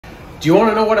Do you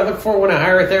want to know what I look for when I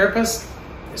hire a therapist?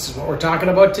 This is what we're talking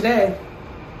about today.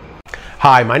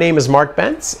 Hi, my name is Mark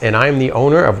Bentz, and I'm the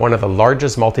owner of one of the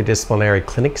largest multidisciplinary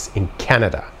clinics in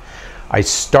Canada. I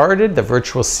started the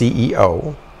Virtual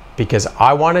CEO because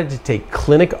I wanted to take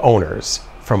clinic owners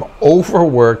from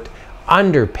overworked,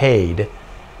 underpaid,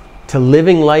 to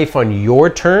living life on your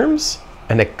terms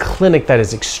and a clinic that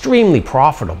is extremely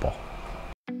profitable.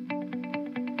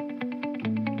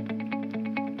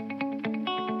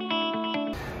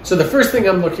 So the first thing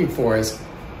I'm looking for is,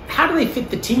 how do they fit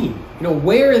the team?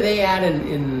 Where are they at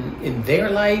in their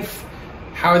life?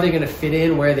 How are they going to fit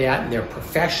in? Where are they at in their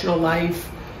professional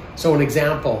life? So an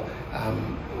example,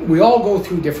 we all go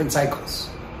through different cycles,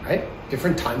 right?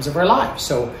 Different times of our lives.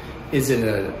 So is it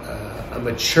a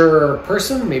mature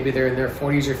person? Maybe they're in their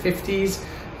 40s or 50s.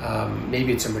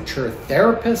 Maybe it's a mature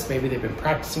therapist. Maybe they've been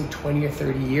practicing 20 or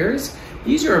 30 years.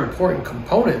 These are important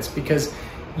components because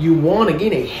you want to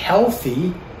gain a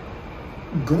healthy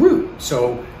group.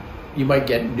 So you might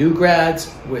get new grads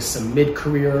with some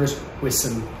mid-careers with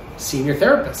some senior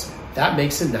therapists. That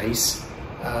makes a nice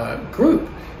group.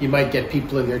 You might get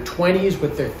people in their 20s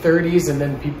with their 30s and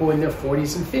then people in their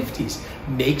 40s and 50s.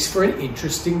 Makes for an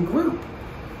interesting group.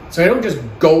 So I don't just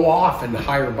go off and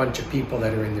hire a bunch of people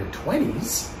that are in their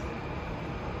 20s.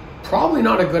 Probably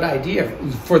not a good idea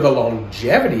for the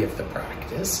longevity of the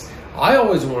practice. I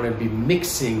always want to be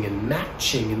mixing and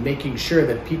matching and making sure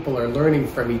that people are learning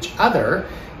from each other.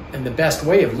 And the best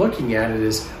way of looking at it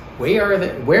is, where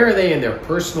are they in their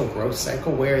personal growth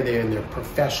cycle? Where are they in their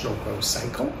professional growth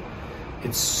cycle?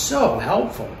 It's so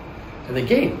helpful. And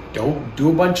again, don't do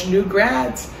a bunch of new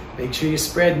grads. Make sure you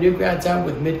spread new grads out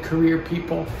with mid-career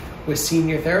people, with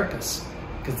senior therapists,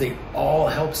 because they all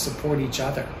help support each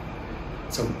other.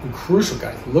 So crucial,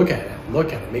 guys, look at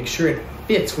it. Make sure it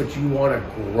fits what you want to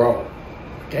grow,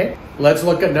 okay? Let's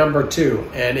look at number 2,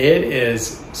 and it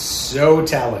is so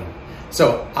telling.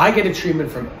 So I get a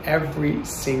treatment from every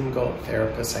single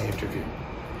therapist I interview.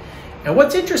 And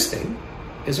what's interesting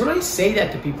is when I say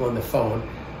that to people on the phone,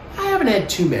 I haven't had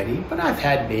too many, but I've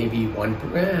had maybe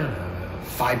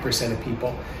 5% of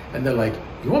people, and they're like,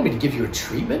 you want me to give you a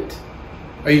treatment?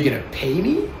 Are you gonna pay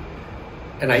me?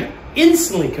 And I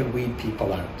instantly can weed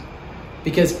people out.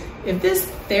 Because if this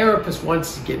therapist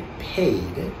wants to get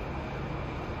paid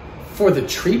for the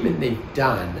treatment they've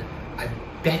done, I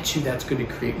bet you that's going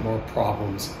to create more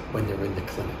problems when they're in the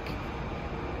clinic.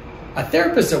 A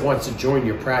therapist that wants to join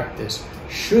your practice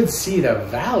should see the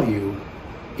value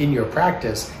in your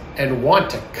practice and want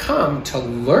to come to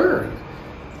learn.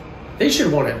 They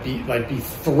should want to be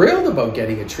thrilled about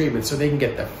getting a treatment so they can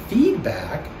get the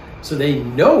feedback, so they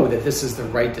know that this is the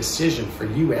right decision for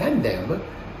you and them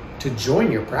to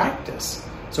join your practice.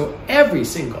 So every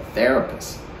single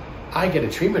therapist I get a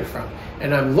treatment from,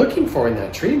 and I'm looking for in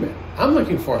that treatment,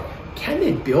 can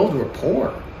they build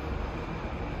rapport?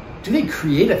 Do they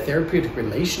create a therapeutic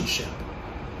relationship?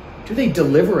 Do they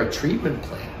deliver a treatment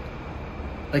plan?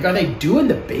 Are they doing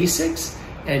the basics?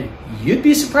 And you'd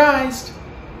be surprised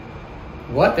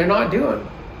what they're not doing.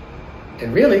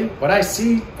 And really, what I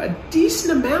see a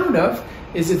decent amount of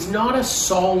is it's not a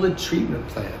solid treatment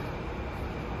plan.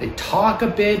 They talk a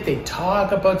bit, they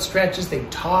talk about stretches, they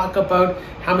talk about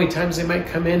how many times they might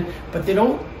come in, but they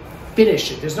don't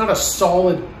finish it. There's not a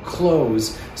solid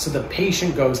close. So the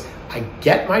patient goes, I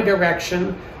get my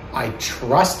direction, I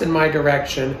trust in my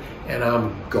direction, and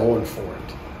I'm going for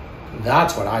it.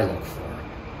 That's what I look for.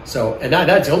 So, and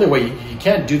that's the only way. You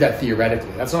can't do that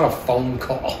theoretically. That's not a phone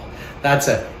call. That's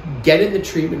a get in the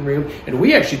treatment room, and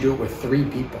we actually do it with 3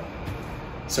 people.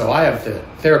 So I have the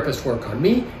therapist work on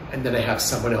me, and then I have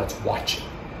someone else watching,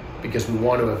 because we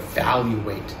want to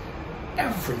evaluate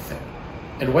everything.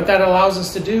 And what that allows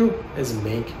us to do is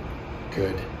make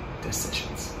good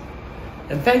decisions.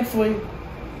 And thankfully,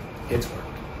 it's worked.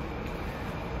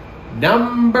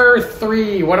 Number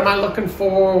 3, what am I looking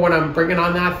for when I'm bringing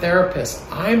on that therapist?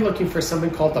 I'm looking for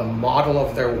something called the model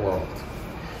of their world.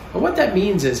 And what that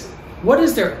means is, what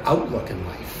is their outlook in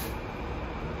life?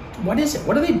 What is it?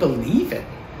 What do they believe in?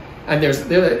 And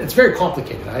it's very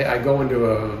complicated. I go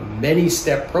into a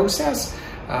many-step process.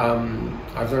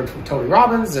 I've learned from Tony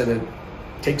Robbins, and it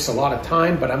takes a lot of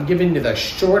time, but I'm giving you the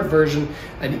short version,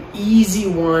 an easy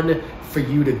one for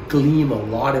you to glean a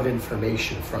lot of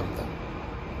information from them.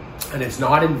 And it's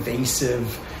not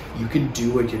invasive. You can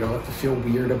do it. You don't have to feel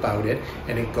weird about it.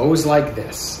 And it goes like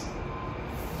this.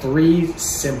 3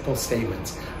 simple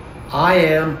statements. I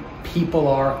am, people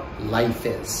are, life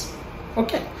is.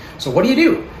 Okay, so what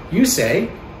do? You say,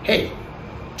 hey,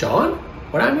 John,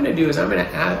 what I'm gonna do is I'm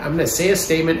gonna say a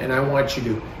statement, and I want you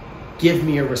to give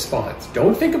me a response.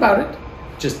 Don't think about it,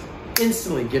 just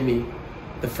instantly give me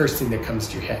the first thing that comes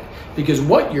to your head. Because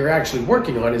what you're actually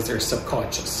working on is their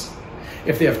subconscious.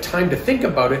 If they have time to think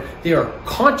about it, they are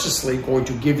consciously going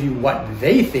to give you what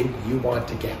they think you want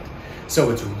to get. So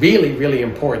it's really, really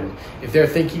important. If they're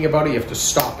thinking about it, you have to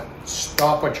stop it.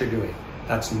 Stop what you're doing.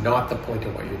 That's not the point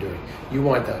of what you're doing. You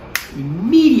want the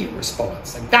immediate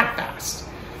response, like that fast.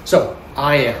 So,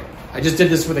 I am. I just did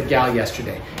this with a gal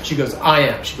yesterday. She goes, I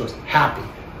am. She goes, happy.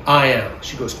 I am.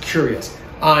 She goes, curious.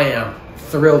 I am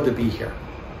thrilled to be here.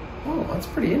 Oh, that's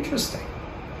pretty interesting.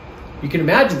 You can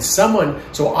imagine someone,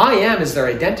 so I am is their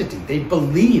identity. They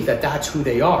believe that that's who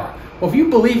they are. Well, if you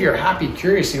believe you're happy,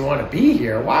 curious, and you want to be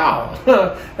here, wow,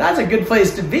 that's a good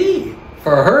place to be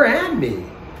for her and me.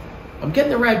 I'm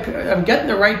getting the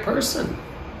right person.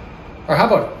 Or how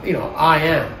about, I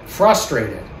am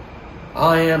frustrated.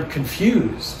 I am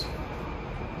confused.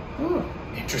 Oh,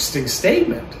 interesting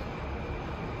statement.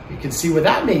 You can see where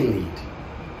that may lead.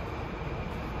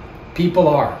 People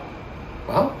are.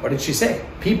 Well, what did she say?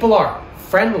 People are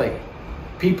friendly.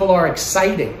 People are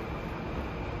exciting.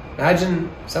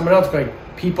 Imagine someone else going,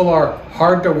 people are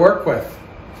hard to work with.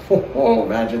 Oh,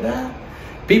 imagine that.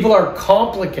 People are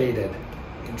complicated.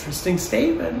 Interesting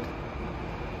statement.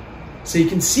 So you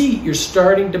can see you're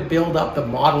starting to build up the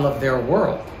model of their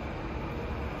world.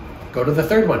 Go to the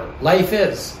third one. Life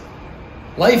is.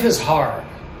 Life is hard.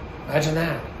 Imagine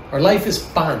that. Or life is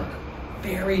fun.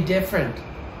 Very different.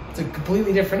 It's a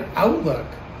completely different outlook.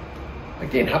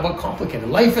 Again, how about complicated?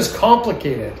 Life is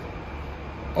complicated.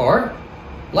 Or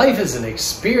life is an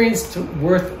experience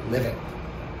worth living.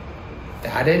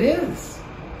 That it is.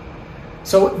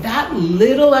 So that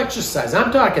little exercise,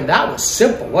 I'm talking, that was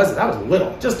simple, wasn't it? That was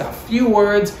little. Just a few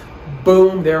words,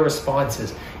 boom, their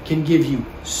responses can give you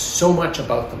so much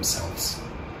about themselves.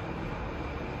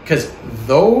 Because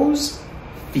those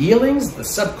feelings, the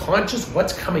subconscious,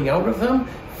 what's coming out of them,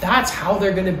 that's how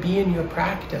they're going to be in your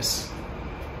practice.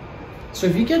 So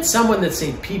if you get someone that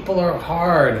say people are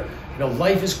hard,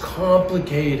 life is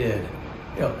complicated,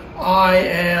 I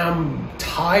am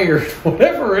tired,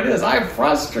 whatever it is, I'm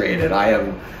frustrated, I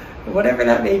am, whatever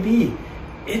that may be,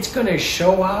 it's going to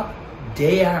show up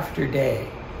day after day.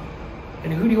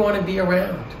 And who do you want to be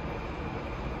around?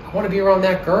 I want to be around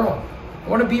that girl. I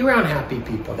want to be around happy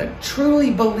people that truly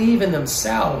believe in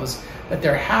themselves, that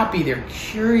they're happy, they're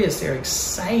curious, they're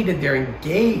excited, they're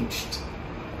engaged.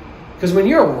 Because when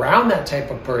you're around that type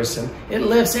of person, it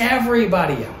lifts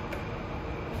everybody up.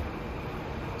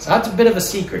 So that's a bit of a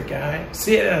secret, guys.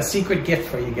 A secret gift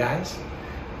for you guys.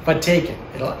 But take it.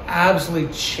 It'll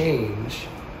absolutely change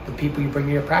the people you bring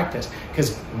in your practice.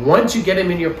 Because once you get them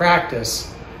in your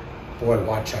practice, boy,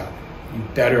 watch out. You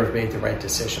better have made the right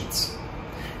decisions.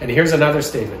 And here's another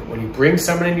statement. When you bring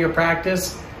someone into your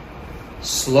practice,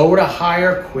 slow to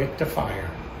hire, quick to fire.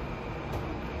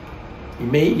 You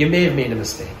may have made a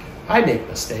mistake. I make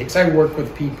mistakes. I work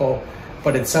with people,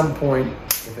 but at some point,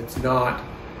 if it's not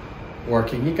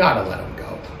working, you gotta let them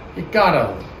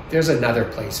go. There's another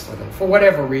place for them. For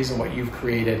whatever reason, what you've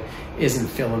created isn't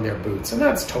filling their boots, and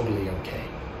that's totally okay.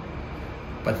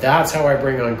 But that's how I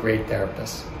bring on great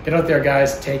therapists. Get out there,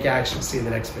 guys. Take action. See you in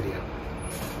the next video.